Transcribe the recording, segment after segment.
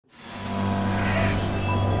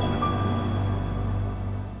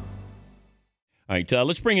All right,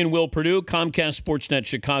 let's bring in Will Perdue, Comcast Sportsnet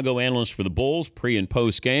Chicago analyst for the Bulls, pre- and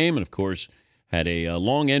post-game, and, of course, had a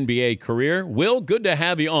long NBA career. Will, good to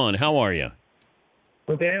have you on. How are you?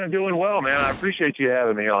 Well, Dan, I'm doing well, man. I appreciate you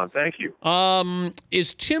having me on. Thank you.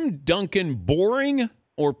 Is Tim Duncan boring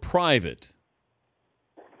or private?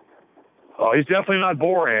 Oh, he's definitely not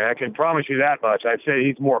boring. I can promise you that much. I'd say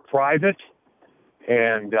he's more private,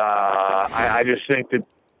 and I just think that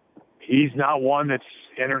he's not one that's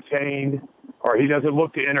entertained, or he doesn't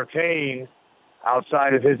look to entertain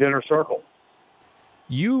outside of his inner circle.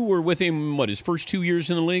 You were with him, his first 2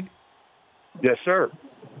 years in the league? Yes, sir.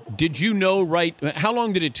 Did you know how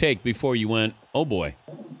long did it take before you went, oh boy,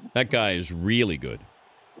 that guy is really good?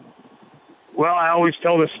 Well, I always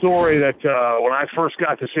tell the story that when I first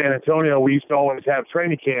got to San Antonio, we used to always have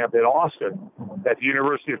training camp in Austin at the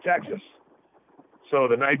University of Texas. So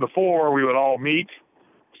the night before, we would all meet,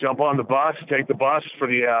 jump on the bus, take the bus for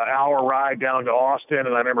the hour ride down to Austin.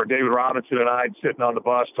 And I remember David Robinson and I sitting on the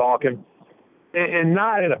bus talking, and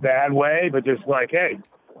not in a bad way, but just like, hey,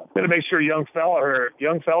 going to make sure young fella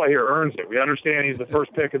here earns it. We understand he's the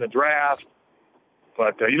first pick in the draft,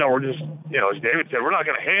 but we're just, as David said, we're not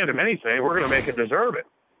going to hand him anything. We're going to make him deserve it.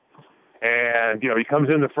 And he comes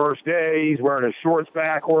in the first day. He's wearing his shorts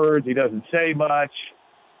backwards. He doesn't say much.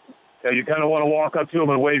 You kind of want to walk up to him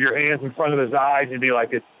and wave your hands in front of his eyes and be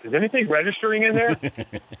like, is anything registering in there?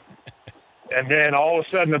 And then all of a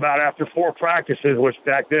sudden, about after 4 practices, which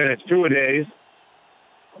back then it's 2-a-days,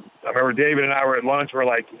 I remember David and I were at lunch. We're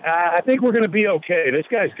like, I think we're going to be okay. This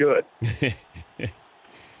guy's good.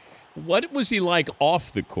 What was he like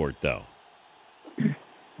off the court, though?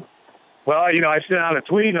 Well, I sent out a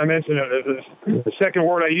tweet, and I mentioned the second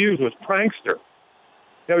word I used was prankster.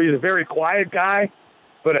 He's a very quiet guy,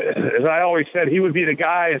 but as I always said, he would be the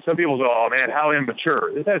guy, and some people go, oh, man, how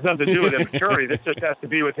immature. This has nothing to do with immaturity. This just has to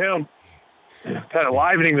be with him kind of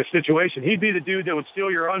livening the situation. He'd be the dude that would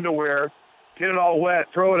steal your underwear, get it all wet,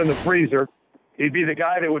 throw it in the freezer. He'd be the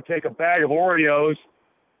guy that would take a bag of Oreos,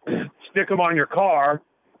 stick them on your car,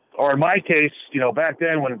 or in my case, back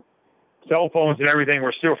then when cell phones and everything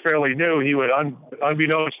were still fairly new, he would,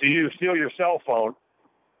 unbeknownst to you, steal your cell phone,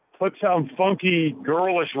 put some funky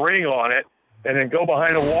girlish ring on it, and then go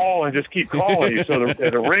behind a wall and just keep calling you. So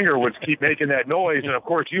the ringer would keep making that noise, and, of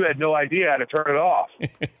course, you had no idea how to turn it off.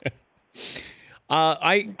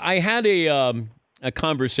 I had a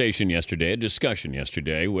conversation yesterday, a discussion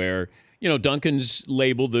yesterday, where, Duncan's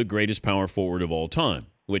labeled the greatest power forward of all time,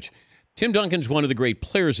 which Tim Duncan's one of the great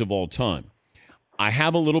players of all time. I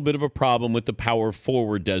have a little bit of a problem with the power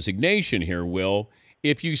forward designation here, Will.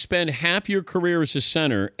 If you spend half your career as a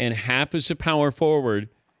center and half as a power forward,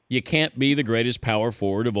 you can't be the greatest power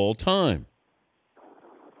forward of all time.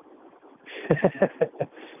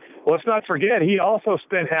 Well, let's not forget, he also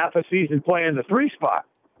spent half a season playing the 3 spot.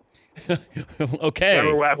 Okay.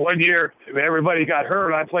 Remember 1 year, everybody got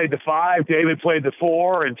hurt. I played the 5, David played the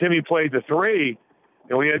 4, and Timmy played the 3,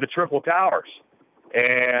 and we had the triple towers.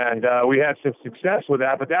 And we had some success with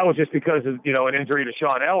that, but that was just because of, an injury to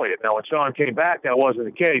Sean Elliott. Now, when Sean came back, that wasn't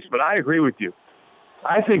the case, but I agree with you.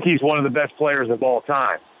 I think he's one of the best players of all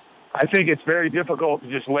time. I think it's very difficult to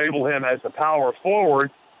just label him as the power forward,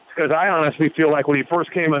 because I honestly feel like when he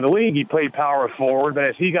first came in the league, he played power forward, but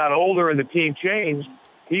as he got older and the team changed,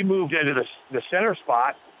 he moved into the center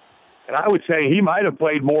spot, and I would say he might have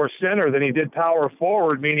played more center than he did power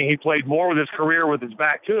forward, meaning he played more with his career with his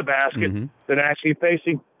back to the basket than actually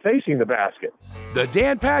facing the basket. The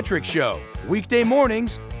Dan Patrick Show, weekday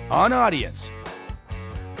mornings on Audience.